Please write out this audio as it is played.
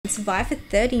survive for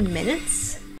 30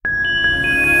 minutes?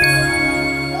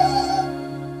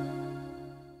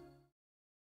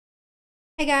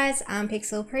 Hey guys, I'm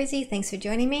Pixel Prosy, thanks for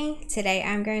joining me. Today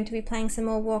I'm going to be playing some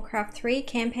more Warcraft 3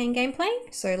 campaign gameplay,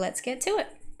 so let's get to it.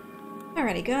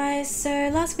 Alrighty guys, so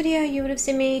last video you would have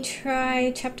seen me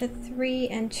try chapter 3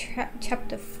 and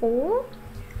chapter 4,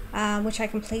 which I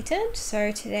completed.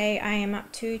 So today I am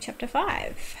up to chapter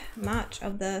 5, March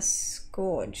of the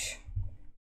Scourge.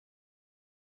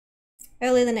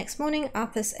 Early the next morning,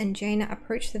 Arthas and Jaina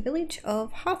approach the village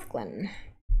of Hearthglen.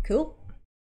 Cool.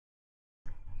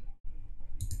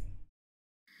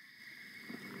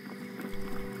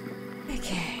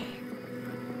 Okay.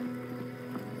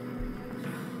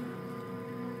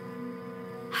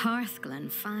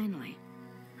 Hearthglen, finally.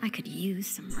 I could use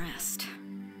some rest.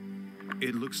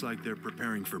 It looks like they're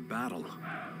preparing for battle.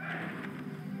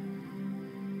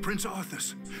 Prince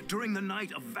Arthas, during the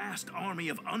night, a vast army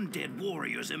of undead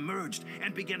warriors emerged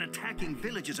and began attacking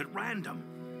villages at random.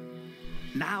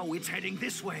 Now it's heading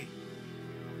this way.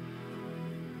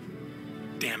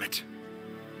 Damn it.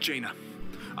 Jaina,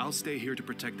 I'll stay here to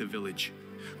protect the village.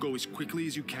 Go as quickly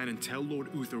as you can and tell Lord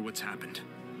Uther what's happened.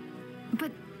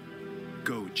 But...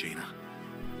 Go, Jaina.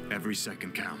 Every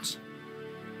second counts.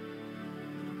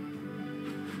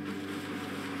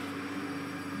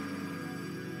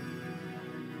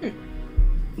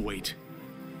 Wait.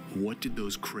 What did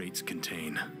those crates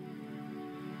contain?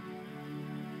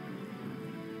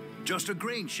 Just a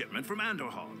grain shipment from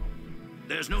Andorhal.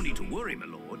 There's no need to worry, my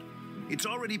lord. It's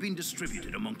already been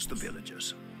distributed amongst the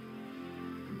villagers.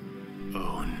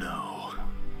 Oh no.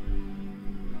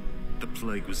 The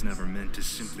plague was never meant to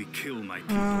simply kill my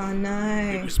people. Oh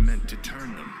no. It was meant to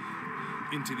turn them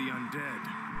into the undead.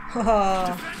 Oh,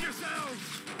 Defend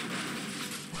yourselves!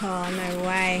 oh no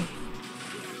way.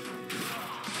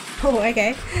 Oh,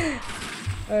 okay.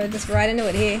 Oh, just right into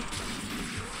it here.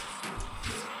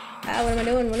 Ah, what am I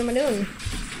doing? What am I doing?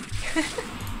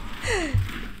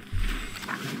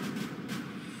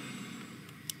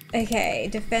 Okay,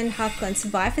 defend Hearthglen.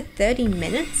 Survive for 30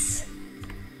 minutes?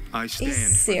 I Are stand you for the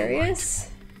light. serious?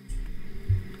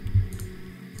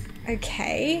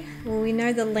 Okay, well we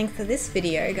know the length of this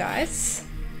video, guys.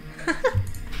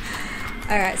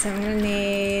 Alright, so I'm gonna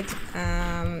need,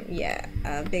 yeah,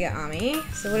 a bigger army.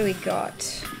 So what do we got?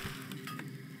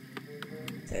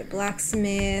 So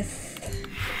blacksmith,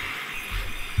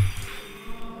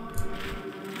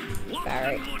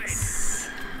 barracks.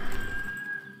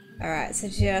 Alright, so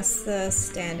just the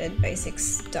standard basic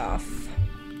stuff.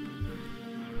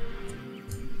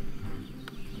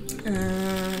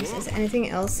 So is there anything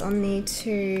else I'll need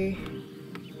to...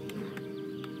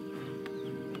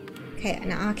 Okay,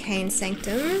 an arcane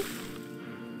sanctum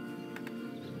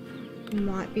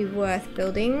might be worth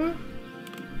building.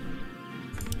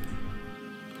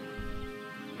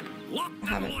 I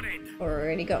haven't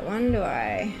already got one, do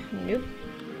I? Nope.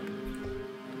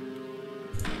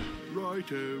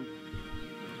 Righto.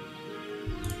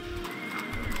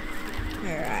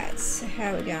 Alright, so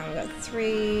how are we going? We've got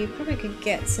 3. Probably could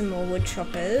get some more wood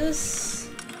choppers.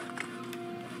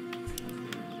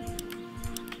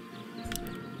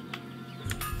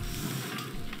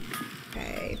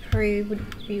 Okay, probably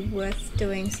would be worth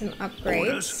doing some upgrades.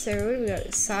 Orders. So what have we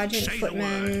got? Sergeant, Say the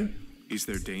footman, Is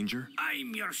there danger?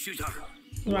 I'm your shooter.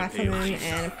 rifleman,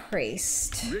 and a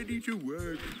priest. Ready to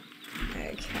work.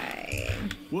 Okay.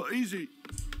 What is it?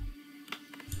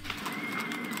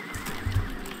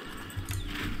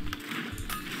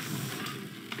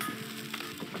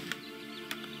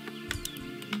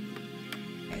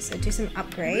 Okay, so do some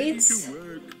upgrades.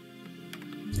 Work.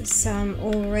 Some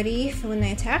all ready for when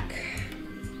they attack.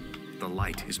 The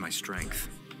light is my strength.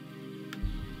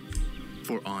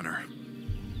 For honor.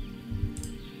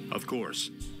 Of course.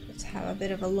 Let's have a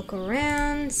bit of a look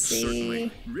around, see.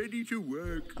 Certainly. Ready to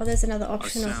work. Oh, there's another A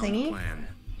optional sound thingy. plan.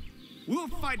 We'll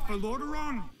fight for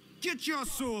Lordaeron. Get your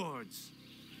swords.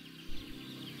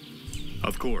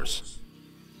 Of course.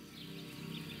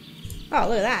 Oh,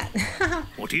 look at that.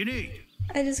 What do you need?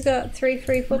 I just got 3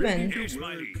 free footmen. Yes,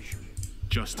 my liege.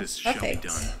 Justice shall be Perfect.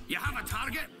 done. You have a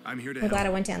target? I'm here to I'm glad I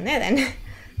help. went down there then.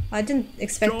 I didn't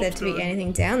expect Job there to be done.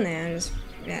 anything down there. I just,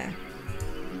 yeah,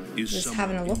 Is just someone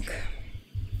having a look. injured?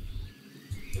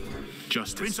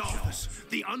 Justice. Prince Arthas,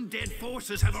 the undead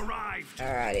forces have arrived.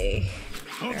 Alrighty.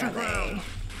 Hold Where your are ground.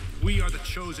 they? We are the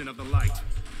chosen of the light.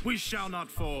 We shall not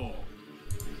fall.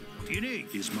 What do you need?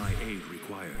 Is my aid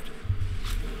required?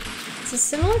 So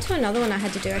similar to another one I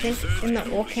had to do. I think in the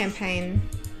Orc campaign,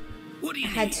 What do you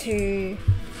I had need? to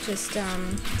just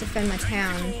defend my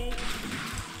town.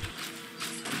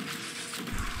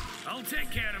 I'll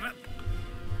take care of it.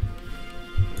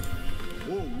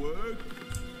 Whoa, work.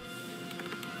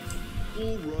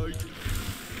 All right.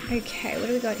 Okay, what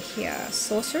do we got here?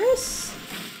 Sorceress?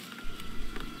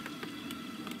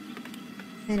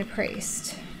 And a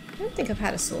priest. I don't think I've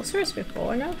had a sorceress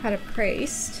before. I know I've had a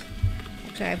priest.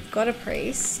 Actually, I've got a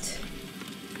priest.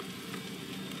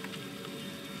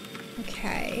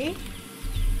 Okay.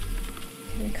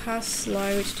 Can cast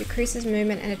slow, which decreases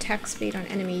movement and attack speed on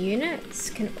enemy units.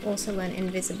 Can also learn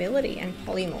invisibility and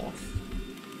polymorph.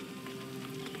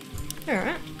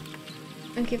 Alright.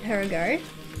 I'll give her a go.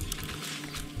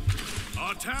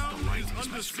 Our town is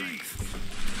under siege.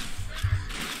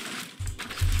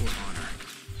 For honor.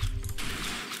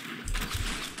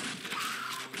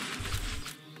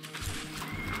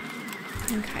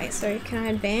 Okay, so can I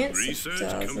advance? Research It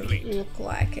doesn't complete. look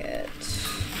like it.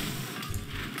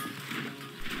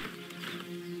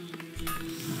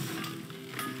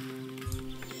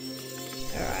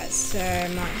 Alright, so I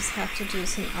might just have to do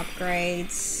some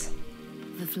upgrades.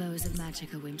 The flows of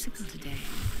magic are whimsical today.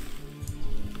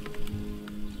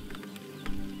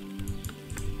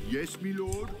 Yes, me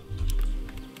lord.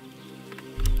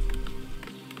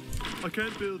 I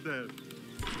can't build there.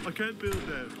 I can't build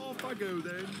there. Off I go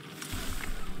then.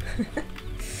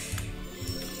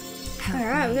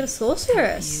 Alright, we got a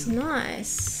sorceress.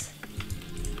 Nice.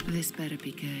 This better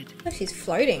be good. Oh, she's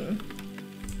floating.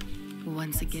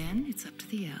 Once again, it's up to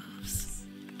the elves.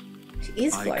 She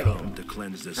is I floating. come to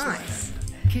cleanse this Nice.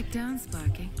 land. Kick down,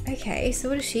 Sparky. Okay, so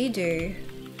what does she do?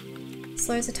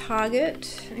 Slows a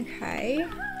target. Okay.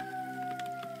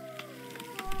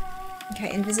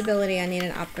 Okay, invisibility, I need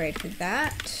an upgrade for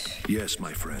that. Yes,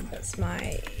 my friend. That's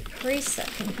my priest that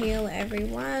can heal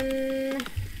everyone.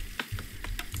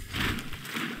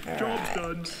 Job's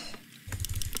done.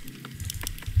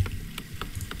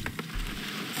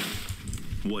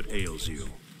 What ails you?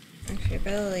 Actually, I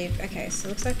better leave. Okay, so it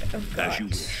looks like I've got As you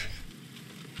wish.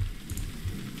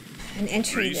 an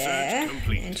entry Research there,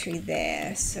 complete. an entry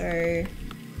there, so...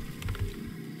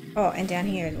 Oh, and down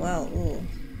here as well, ooh.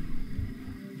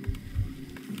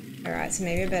 Alright, so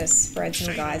maybe I better spread some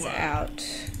Say guys the word. out.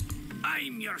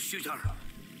 I'm your shooter.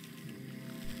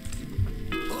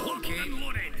 Okay.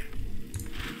 Loaded.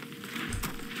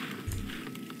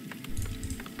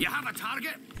 You have a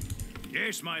target?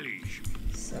 Yes, my liege.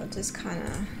 So just kind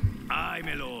of Aye,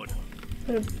 my lord.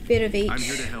 put a bit of each I'm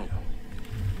here to help.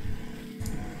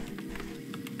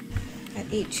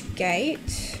 at each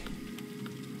gate.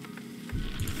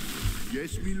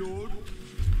 Yes, me lord.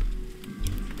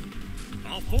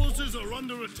 Our forces are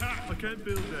under attack. I can't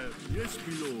build there. Yes,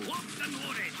 me lord. Locked and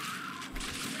loaded.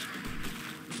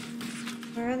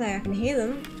 Where are they? I can hear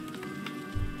them.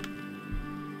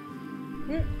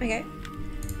 Okay.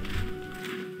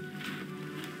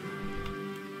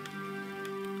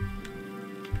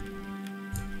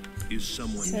 Is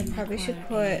someone So I probably should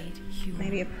put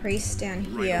maybe a priest down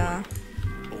Right here.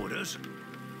 orders?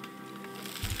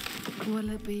 Will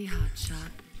it be hotshot?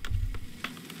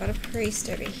 Got a priest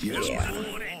over here. Yes, my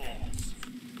lord.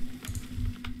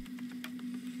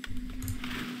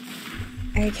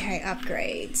 Okay,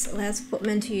 upgrades. Allows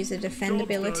footmen to use a defend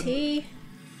ability.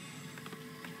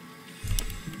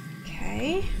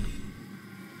 Okay.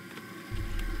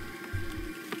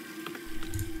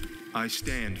 I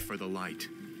stand for the light.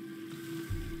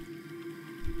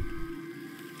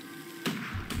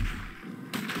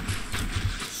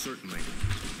 Certainly.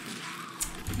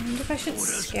 I wonder if I should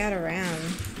scout around.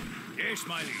 Yes,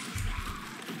 my liege.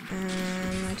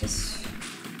 I just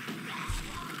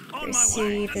On go my see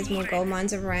way. if there's more gold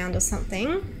mines around or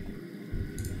something.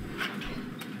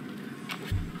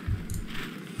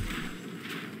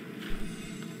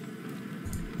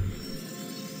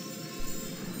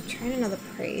 Train another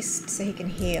priest so he can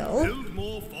heal. Build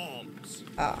more farms.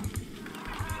 Oh,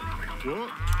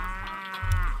 What?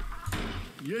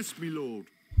 Yes, me lord.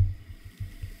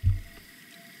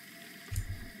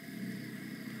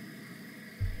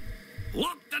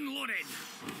 Locked and loaded.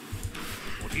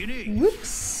 What do you need?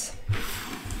 whoops.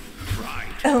 Right.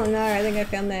 Oh no, I think I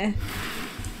found their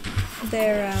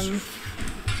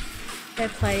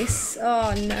place.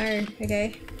 Oh no,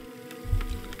 okay.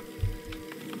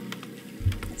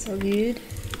 That's all good.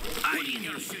 I'm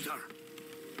your shooter.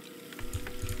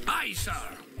 Aye, sir.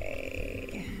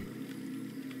 Okay.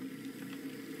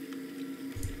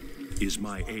 Is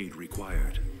my aid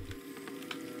required?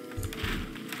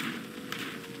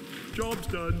 Job's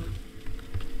done.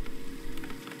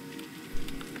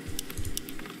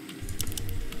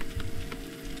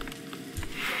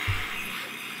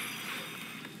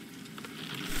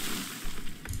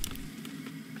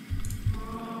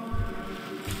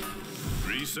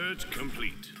 Research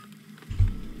complete.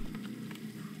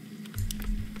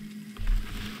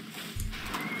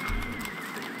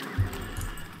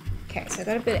 Okay, so I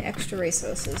got a bit of extra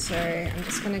resources, so I'm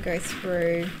just gonna go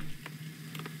through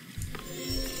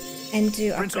and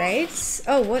do upgrades.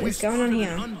 Oh, what is going on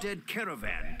here? An undead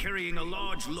caravan carrying a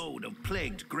large load of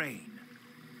plagued grain.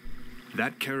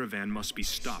 That caravan must be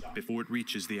stopped before it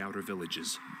reaches the outer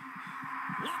villages.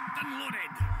 Locked and loaded.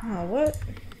 Oh, what?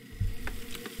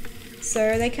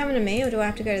 So are they coming to me, or do I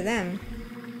have to go to them?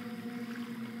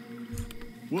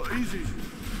 What is it?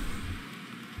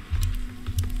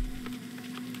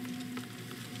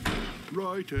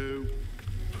 Righto.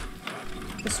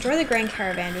 Destroy the grain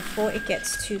caravan before it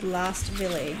gets to the last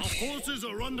village. Our forces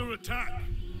are under attack.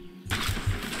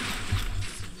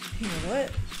 You know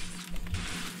what?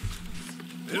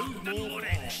 Locked and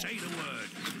loaded. Say the word.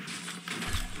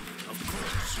 Of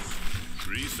course.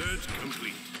 Research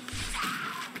complete.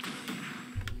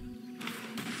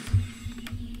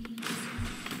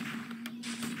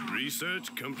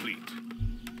 Research complete.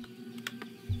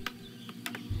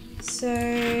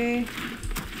 So...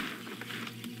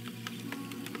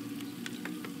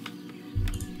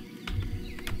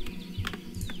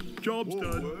 Job's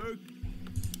done.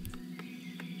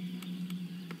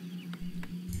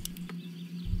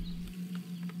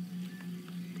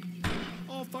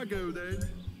 Off I go then.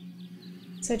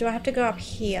 So do I have to go up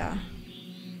here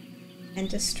and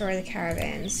destroy the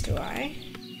caravans, do I?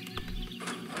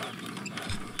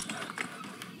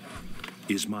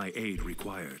 Is my aid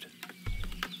required?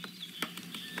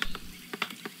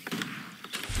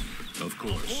 Of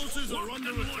course. Forces are under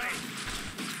attack.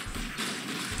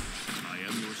 I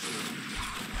am your servant.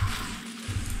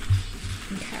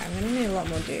 Okay, I'm gonna need a lot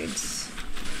more dudes.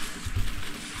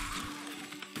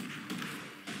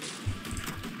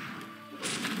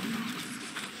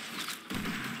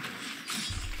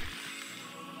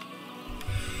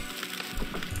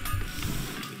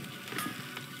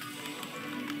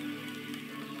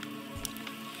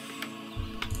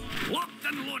 Locked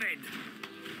and loaded.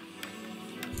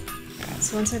 Alright,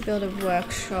 so once I build a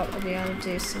workshop, I'll be able to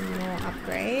do some more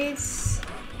upgrades.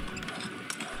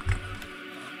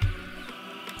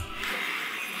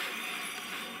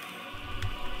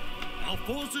 Our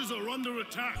forces are under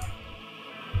attack.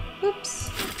 Oops.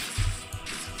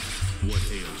 What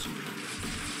ails you?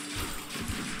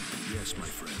 Yes, my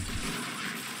friend.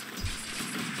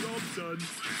 Job's done.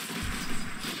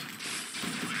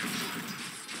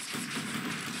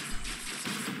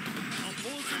 Our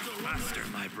forces are under Faster,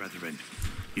 my brethren.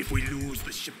 If we lose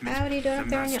the shipment, How do you do it the up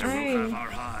there on your master will own? have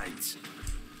our hides.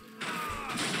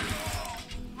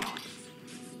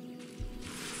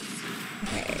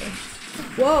 Okay.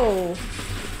 Whoa!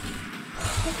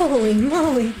 Holy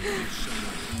moly!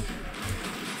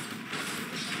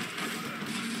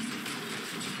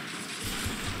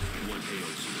 What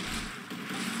ails you?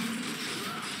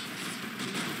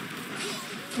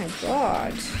 Oh my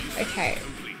god. Okay.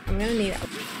 I'm gonna need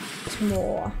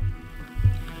more.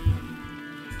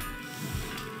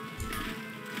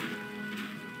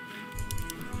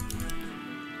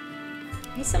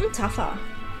 Need something tougher.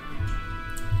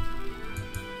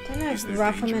 Don't know if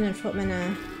riflemen and footmen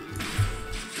are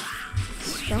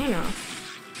strong enough.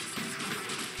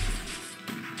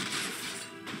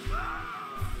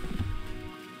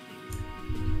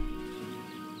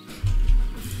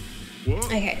 What?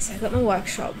 Okay, so I've got my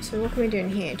workshop. So what can we do in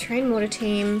here? Train mortar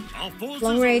team, Our forces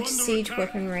long are range under siege attack.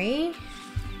 weaponry.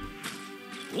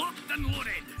 Locked and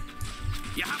loaded.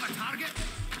 You have a target?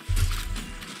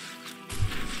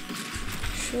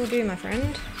 Sure do, my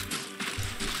friend.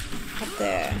 Up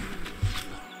there.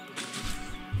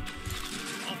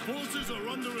 Our forces are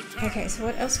under attack. Okay, so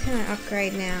what else can I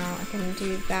upgrade now? I can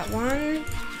do that one.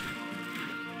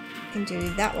 I can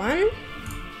do that one.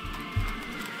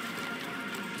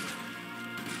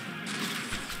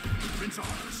 Prince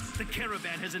Arthur, the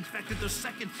caravan has infected the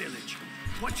second village.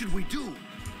 What should we do?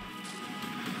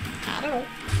 I don't know.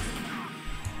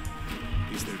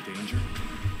 Is there danger?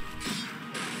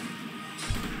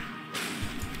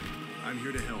 I'm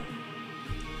here to help.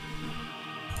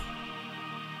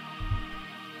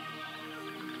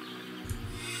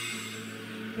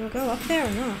 We'll go up there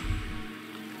or not?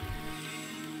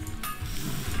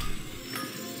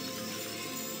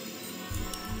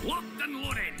 Locked and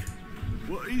loaded.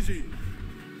 What is it?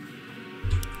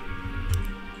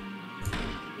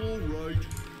 All right.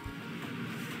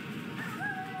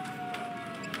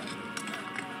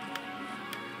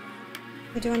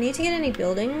 But do I need to get any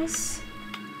buildings?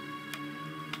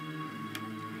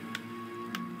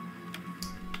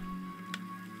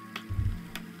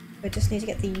 I just need to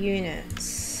get the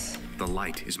units. The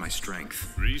light is my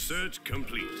strength. Research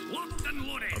complete. Locked and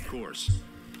loaded. Of course.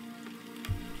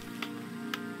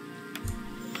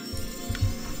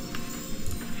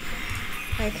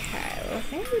 Okay, well I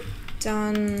think we've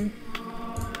done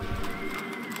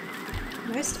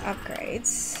most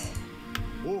upgrades.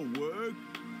 More work.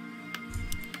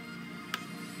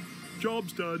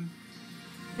 Job's done.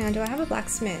 Now, do I have a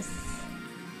blacksmith?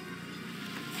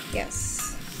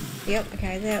 Yes. Yep,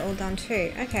 okay, they're all done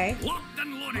too. Okay.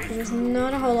 There's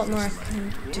not a whole lot more I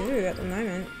can do at the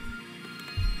moment.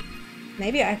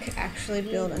 Maybe I could actually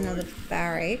build another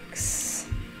barracks.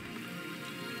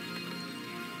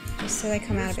 Just so they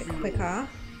come out a bit quicker.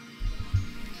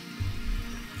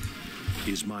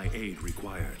 Is my aid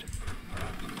required?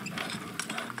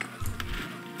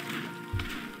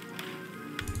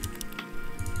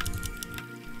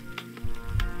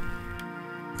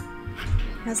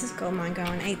 How's this gold mine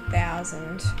going?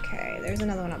 8,000. Okay, there's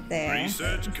another one up there.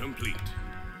 Research complete.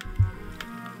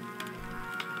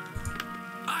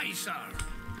 Aye, sir.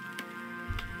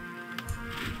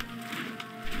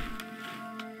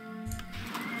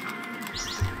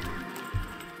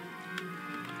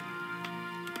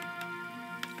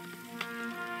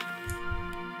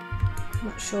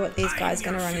 Not sure what these guys are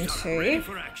going to run into. Ready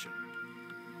for action.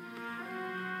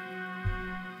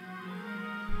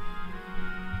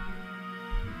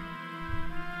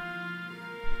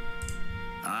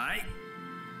 Aye.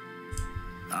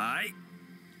 Aye.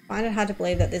 I find it hard to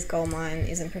believe that this gold mine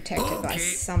isn't protected by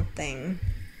something.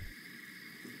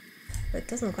 But it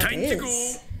doesn't look like it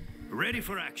is. Ready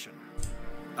for action.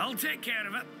 I'll take care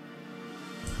of it.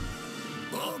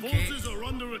 Our forces are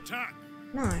under attack.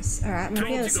 Nice. Alright,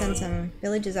 maybe I'll send some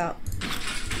villagers up.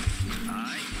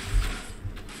 Aye.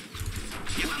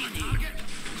 Give me a target.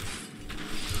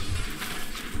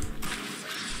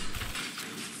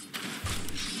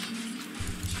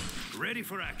 Ready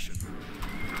for action.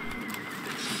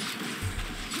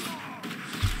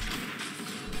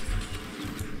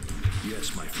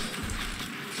 Yes, my friend.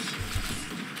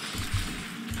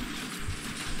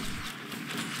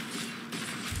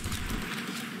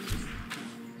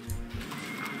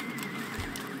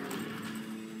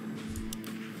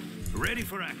 Ready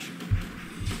for action.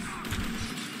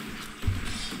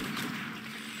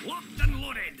 Locked and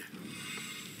loaded.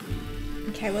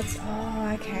 Okay, what's...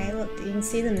 Oh, okay, look, you can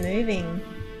see them moving.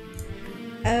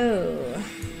 Oh.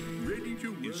 Ready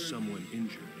to work. Is someone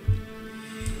injured?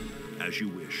 As you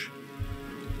wish.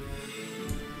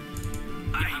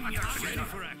 I'm ready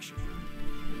for action.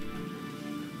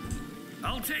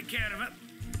 I'll take care of it.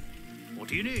 What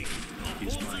do you need? Our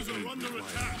forces are under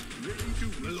attack. Ready to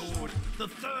My lord, the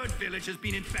third village has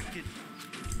been infected.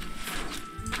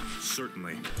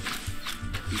 Certainly.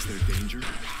 Is there danger?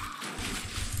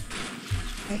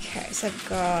 Okay, so I've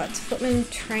got footman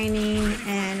training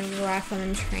and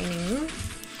rifleman training.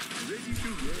 Ready to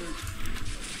work.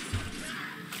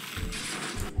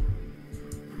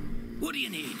 What do you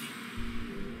need?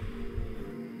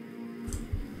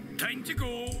 Time to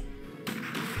go.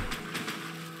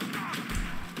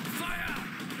 Fire!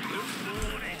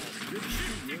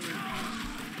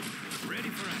 Ready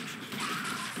for action.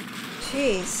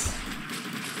 Jeez.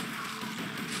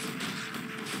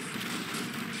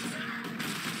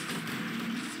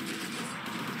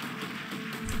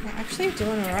 They're actually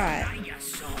doing alright.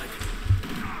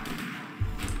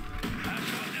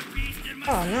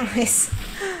 Oh, nice.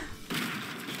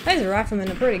 Those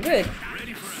riflemen are pretty good.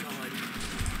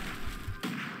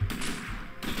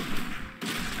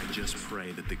 I just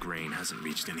pray that the grain hasn't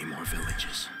reached any more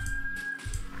villages.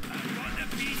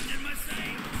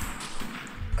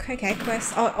 Okay,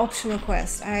 quest. Oh, optional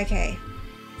quest. Okay.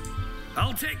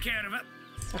 I'll take care of it.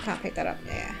 So I can't pick that up.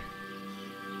 Yeah.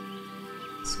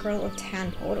 Scroll of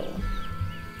Town Portal.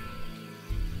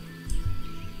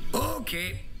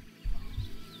 Okay.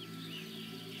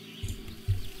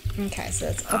 Okay, so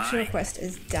that's optional quest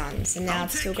is done. So now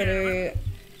I've still got to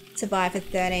survive for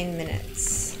 13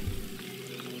 minutes.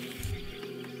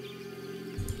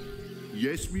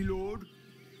 Yes, me lord.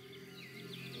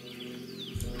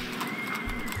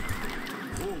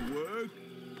 More work.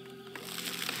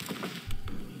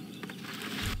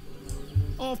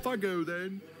 Off I go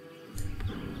then.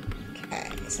 Okay,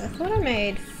 so I thought I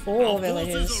made 4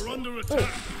 villages. Forces are under Ooh. attack.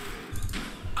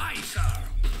 Aye, sir.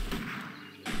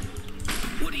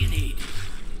 What do you need?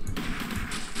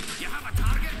 You have a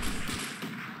target?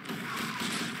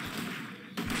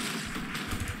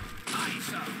 Aye,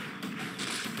 sir.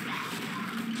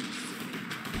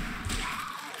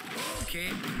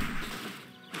 Okay.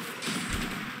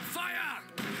 Fire!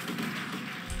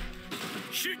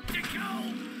 Shoot to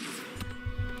kill!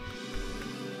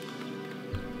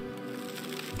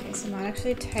 Okay, so I might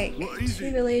actually take What is 2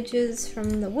 it? villages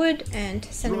from the wood and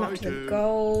send them up to the Righto.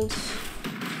 gold.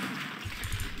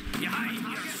 Behind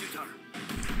your shooter.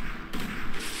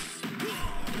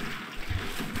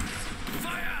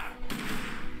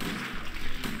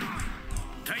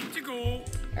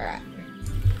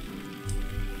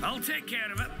 I'll take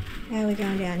care of it. How are we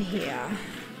going down here?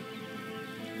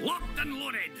 Locked and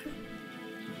loaded.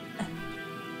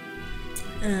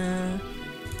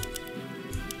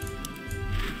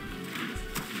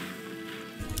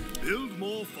 Build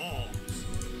more forts.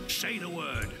 Say the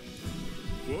word.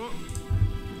 What?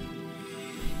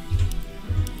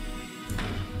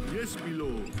 Yes, my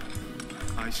lord.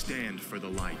 I stand for the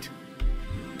light.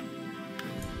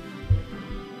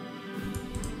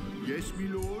 Yes, my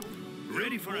lord.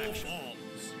 Ready for action.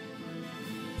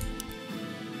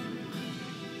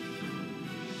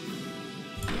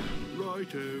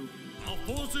 Righto. Our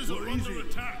forces are under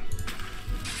attack.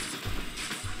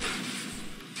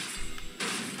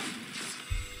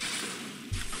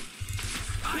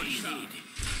 What do you need?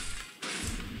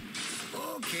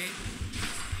 Okay.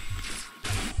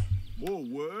 More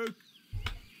work.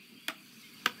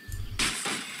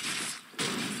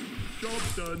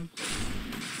 Job's done.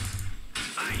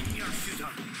 I'm your shooter.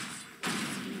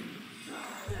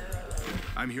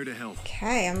 I'm here to help.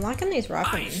 Okay, I'm liking these Aye,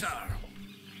 riflemen. sir.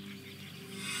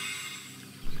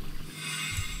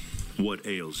 What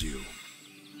ails you?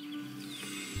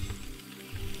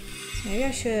 So maybe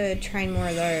I should train more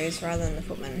of those rather than the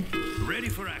footmen. Ready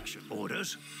for action.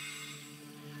 Orders.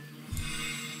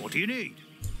 What do you need?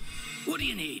 What do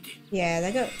you need? Yeah,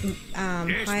 they got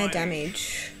Yes, higher mate.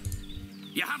 damage.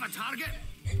 You have a target?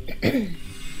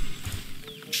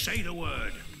 Say the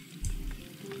word.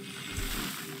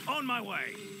 On my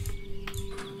way.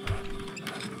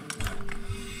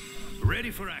 Ready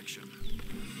for action.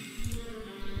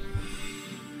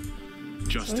 I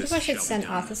Justice wonder if I should shall send be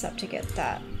done. Arthas up to get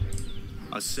that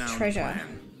A sound treasure.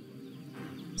 plan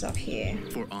It's up here.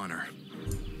 for honor.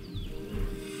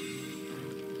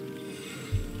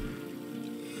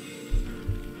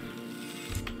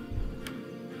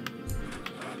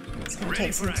 It's gonna Ready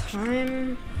take for some action.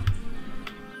 time.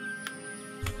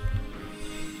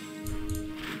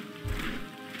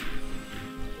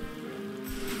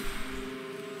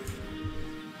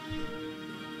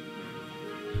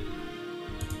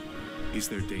 Is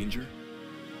there danger?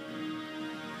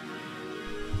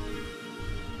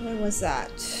 Where was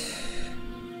that?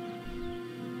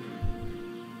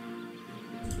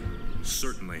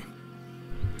 Certainly.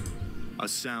 A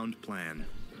sound plan.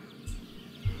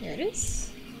 Here it is.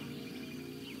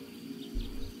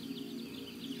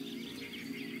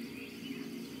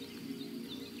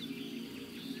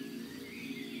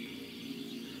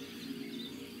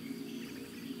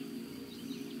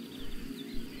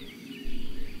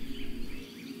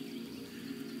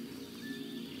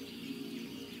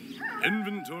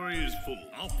 Inventory is full.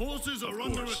 Our forces are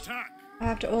under attack.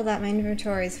 After all that, my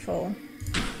inventory is full.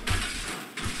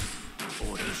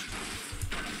 Orders.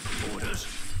 Orders.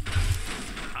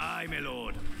 Aye, my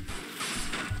lord.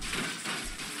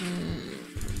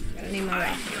 I don't need my Aye,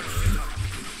 rifle. your shooter.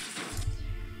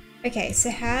 Okay,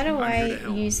 so how do I'm here to I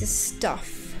help. use this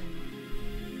stuff?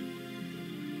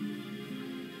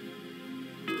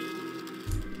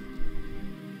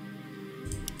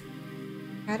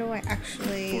 How do I For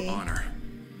actually honor.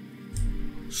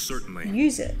 Certainly.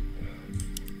 use it?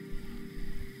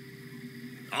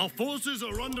 Our forces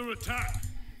are under attack.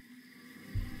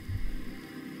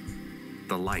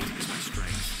 The light is my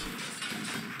strength.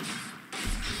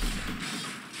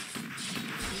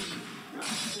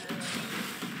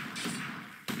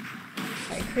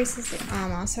 It increases the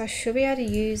armor, so I should be able to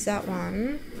use that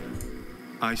one.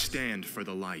 I stand for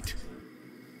the light.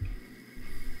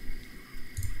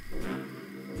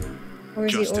 Or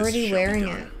is Justice he already shall be wearing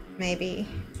done. it? Maybe.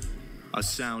 A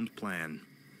sound plan.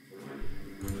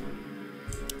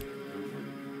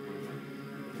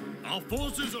 Our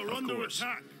forces are Of under course.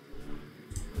 attack.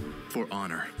 For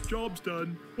honor. Job's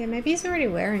done. Yeah, maybe he's already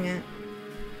wearing it.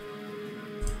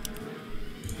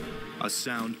 A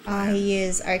sound Oh, plan. he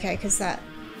is. Okay, because that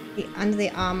under the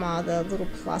armor, the little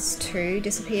 +2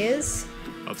 disappears.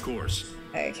 Of course.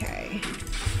 Okay.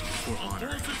 For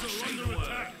honor. Forces are under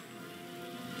attack.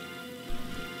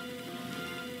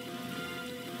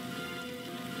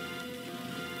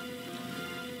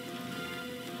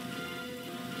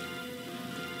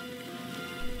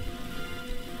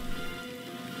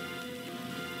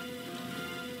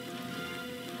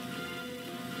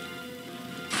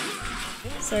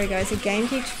 Sorry guys, the game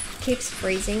keeps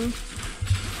freezing,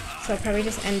 so I'll probably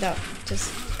just end up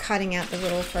just cutting out the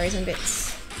little frozen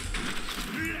bits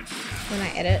when I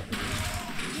edit,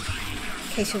 in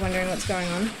case you're wondering what's going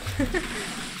on.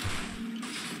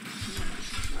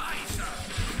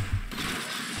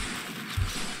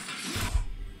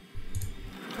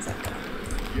 How's that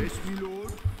going? Yes, my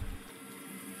lord.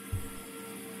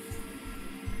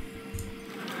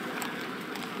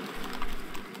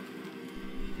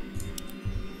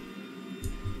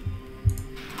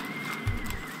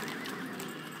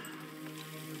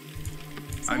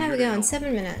 So how are we going?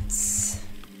 7 minutes.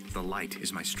 The light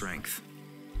is my strength.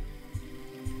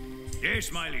 Yes,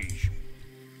 my liege.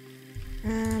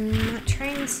 Might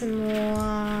train some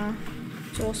more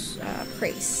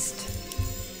priest.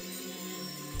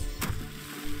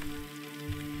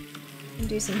 And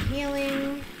do some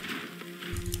healing.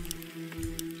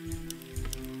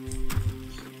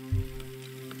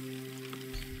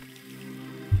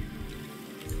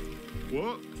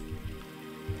 What?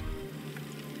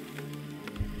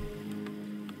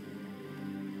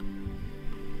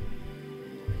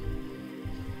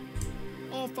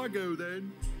 Off I go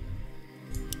then.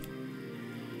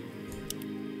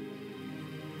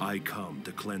 I come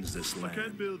to cleanse this land.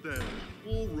 Can't build that.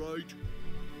 All right.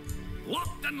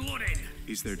 Locked and loaded.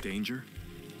 Is there danger?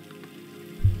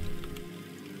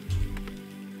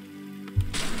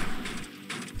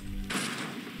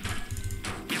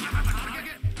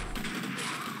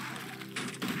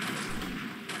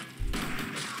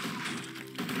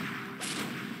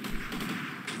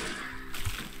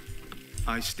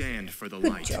 I stand for the Good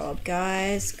light. job,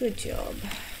 guys. Good job.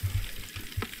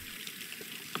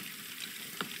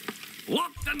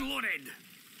 Locked and loaded.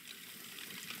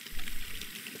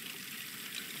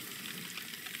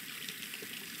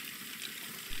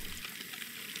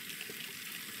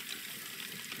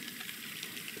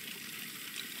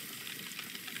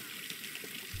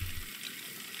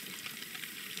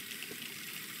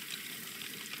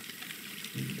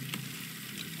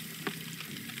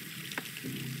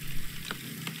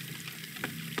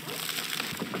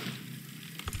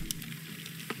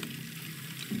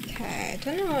 Okay, I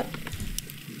don't know what...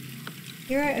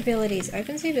 Hero abilities.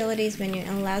 Opens the abilities menu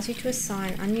and allows you to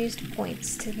assign unused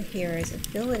points to the hero's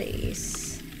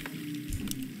abilities.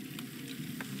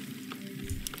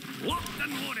 Locked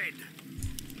and loaded.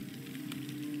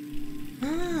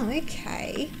 Oh,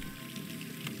 okay.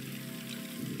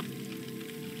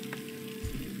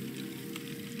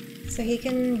 So he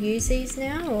can use these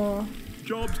now, or...?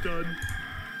 Job's done.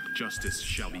 Justice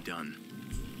shall be done.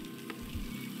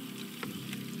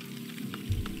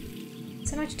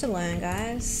 So much to learn,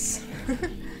 guys.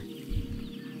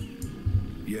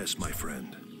 Yes, my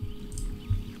friend.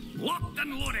 Locked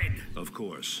and loaded. Of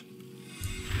course.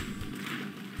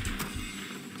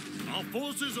 Our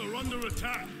forces are under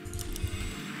attack.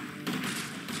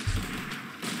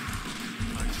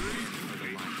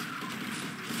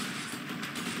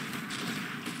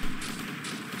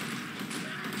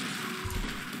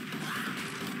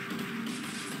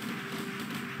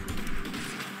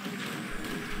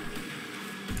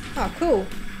 Oh, cool.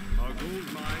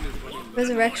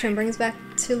 Resurrection brings back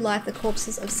to life the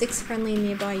corpses of 6 friendly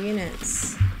nearby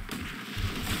units.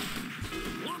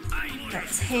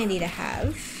 That's handy to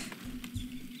have.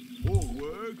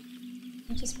 Forward.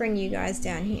 I'll just bring you guys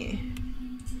down here.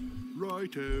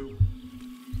 Righto.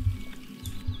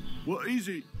 What is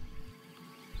it?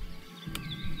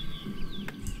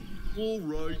 All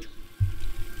right.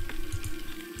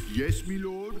 Yes, me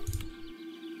lord.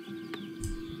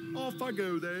 Off I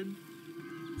go then.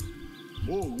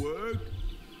 More work.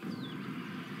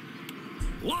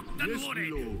 Locked and Yes, me loaded.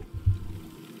 lord.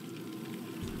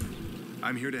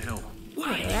 I'm here to help.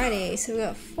 Alrighty, so we've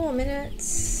got 4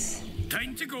 minutes.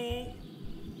 Time to go.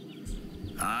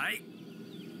 Aye.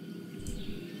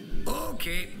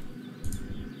 Okay.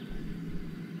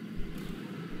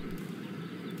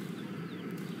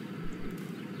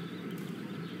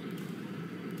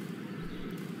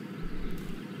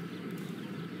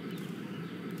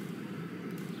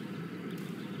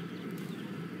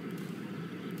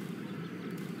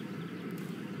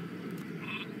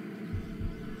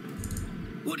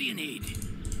 What do you need?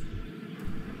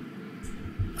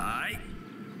 Aye.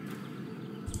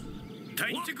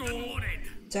 Time to go.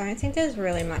 Don't think there's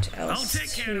really much I'll else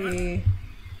take care of to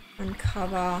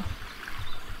uncover.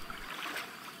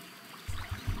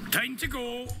 Time to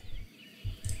go.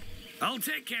 I'll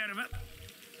take care of it.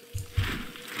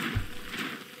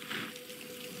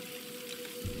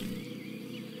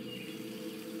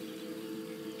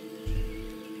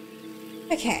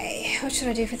 Okay, what should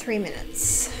I do for 3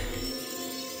 minutes?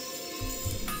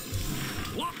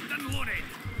 Locked and loaded.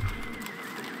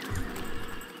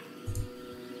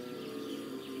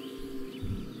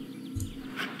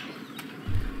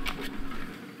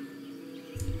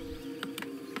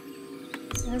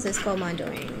 How's this gold mine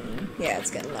doing? Yeah,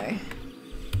 it's getting low.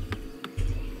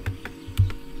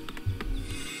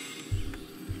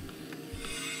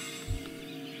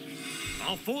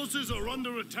 Our forces are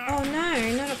under attack. Oh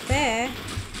no, not up there.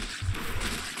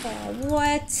 Oh,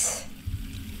 what?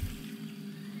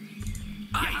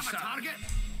 I have a target.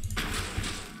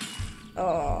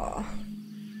 Oh.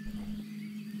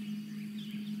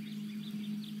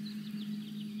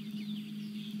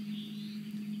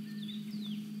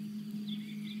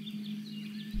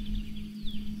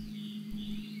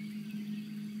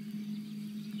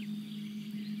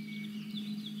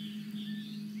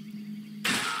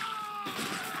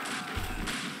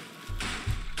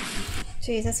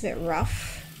 Geez, that's a bit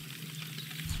rough.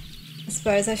 I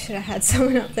suppose I should have had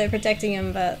someone up there protecting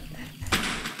him, but...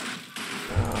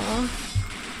 Aww.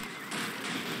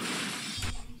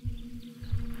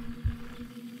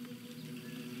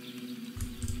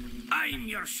 I'm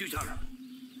your shooter.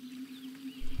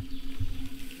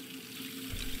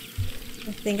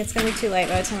 I think it's gonna be too late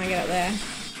by the time I get up there.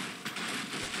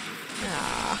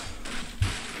 Ah.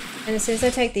 And as soon as I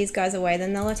take these guys away,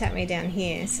 then they'll attack me down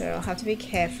here, so I'll have to be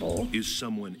careful. Is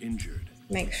someone injured?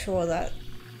 Make sure that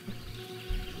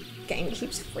the game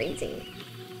keeps freezing.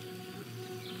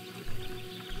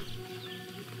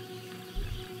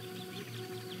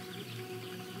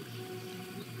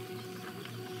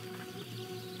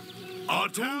 Our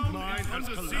town line has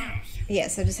collapsed.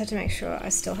 Yes, I just have to make sure I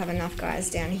still have enough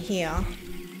guys down here.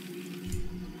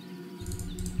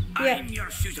 Yep. I'm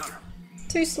your shooter.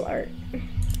 Too slow.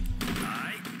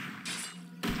 Aye.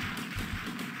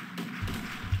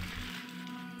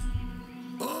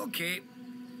 Okay.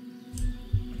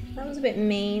 That was a bit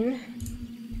mean.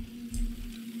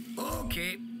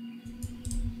 Okay.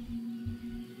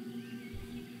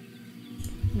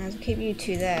 Might as well keep you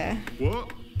two there.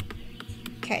 What?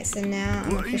 Okay, so now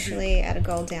I'm officially at a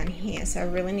goal down here, so I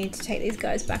really need to take these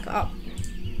guys back up.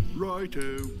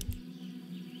 Righto.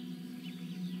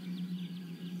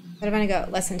 But I've only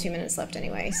got less than 2 minutes left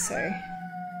anyway, so...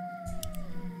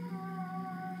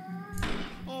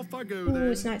 Off I go Ooh,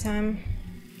 then. it's nighttime.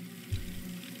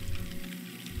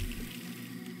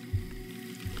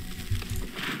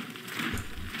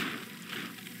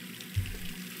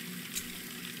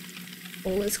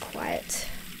 All is quiet.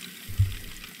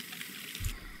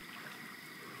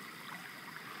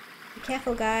 Be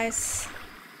careful, guys.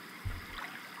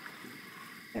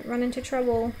 Don't run into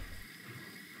trouble.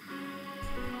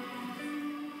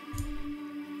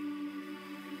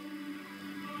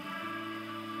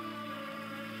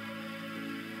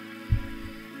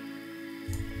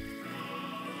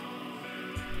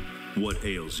 What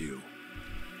ails you?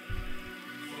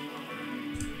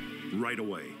 Right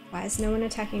away. Why is no one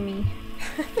attacking me?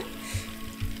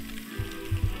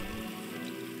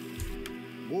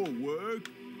 More work?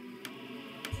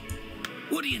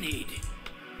 What do you need?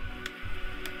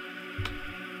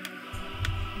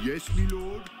 Yes, me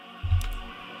lord.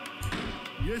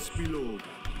 Yes, me lord.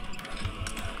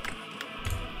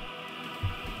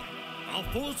 Our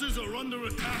forces are under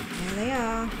attack. There they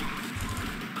are.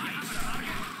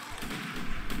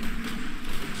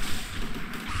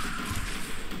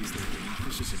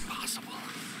 This is impossible.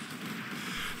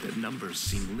 The numbers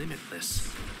seem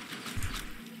limitless.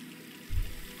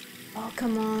 Oh,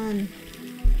 come on.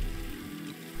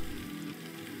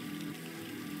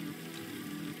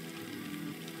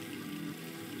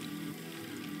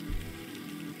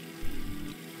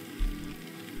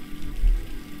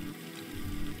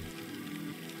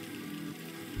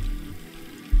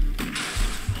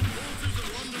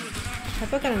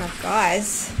 I've got enough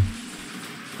guys.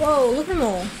 Whoa, look at them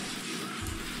all.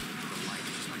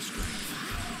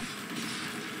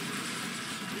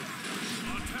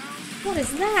 What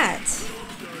is that?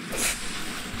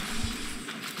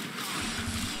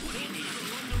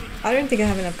 I don't think I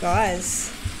have enough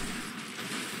guys.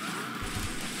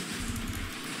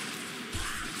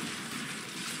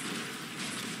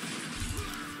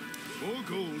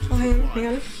 Oh, hang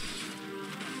on.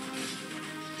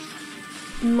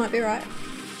 Might be right.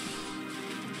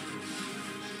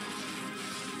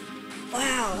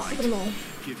 Wow, look at them all.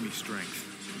 Give me strength.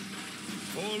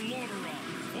 For Lordaeron,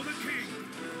 for the king.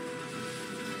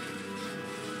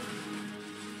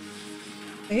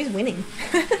 Who's winning?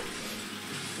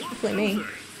 Hopefully me.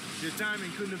 Your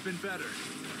timing couldn't have been better.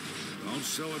 Don't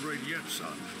celebrate yet,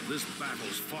 son. This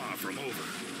battle's far from over.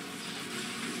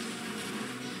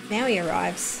 Now he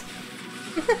arrives.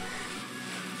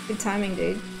 Good timing,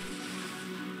 dude. Is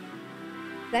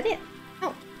that it?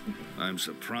 Oh. I'm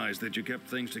surprised that you kept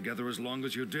things together as long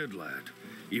as you did, lad.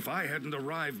 If I hadn't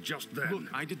arrived just then... Look,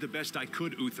 I did the best I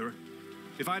could, Uther.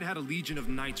 If I'd had a legion of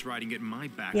knights riding at my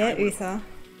back, Yeah, I would... Uther.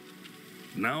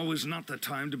 Now is not the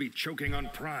time to be choking on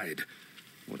pride.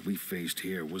 What we faced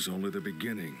here was only the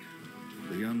beginning.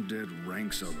 The undead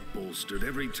ranks are bolstered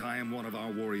every time one of our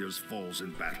warriors falls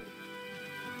in battle.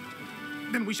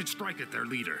 Then we should strike at their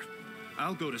leader.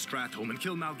 I'll go to Stratholme and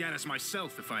kill Mal'Ganis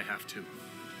myself if I have to.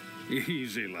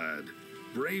 Easy, lad.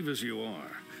 Brave as you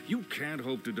are, you can't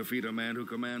hope to defeat a man who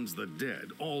commands the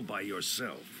dead all by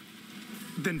yourself.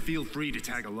 Then feel free to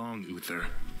tag along, Uther.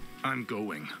 I'm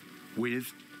going,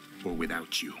 with or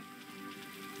without you.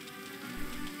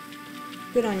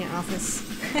 Good on you, Arthas.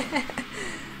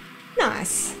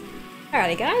 Nice.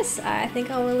 Alrighty guys, I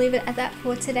think I will leave it at that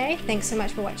for today. Thanks so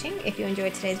much for watching. If you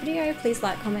enjoyed today's video, please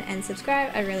like, comment and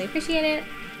subscribe. I really appreciate it.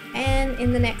 And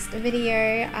in the next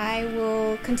video, I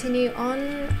will continue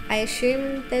on. I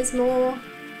assume there's more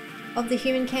of the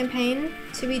human campaign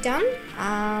to be done.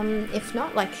 If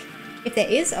not, if there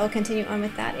is, I'll continue on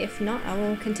with that. If not, I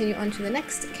will continue on to the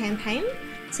next campaign.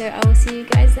 So I will see you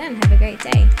guys then. Have a great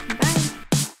day. Bye.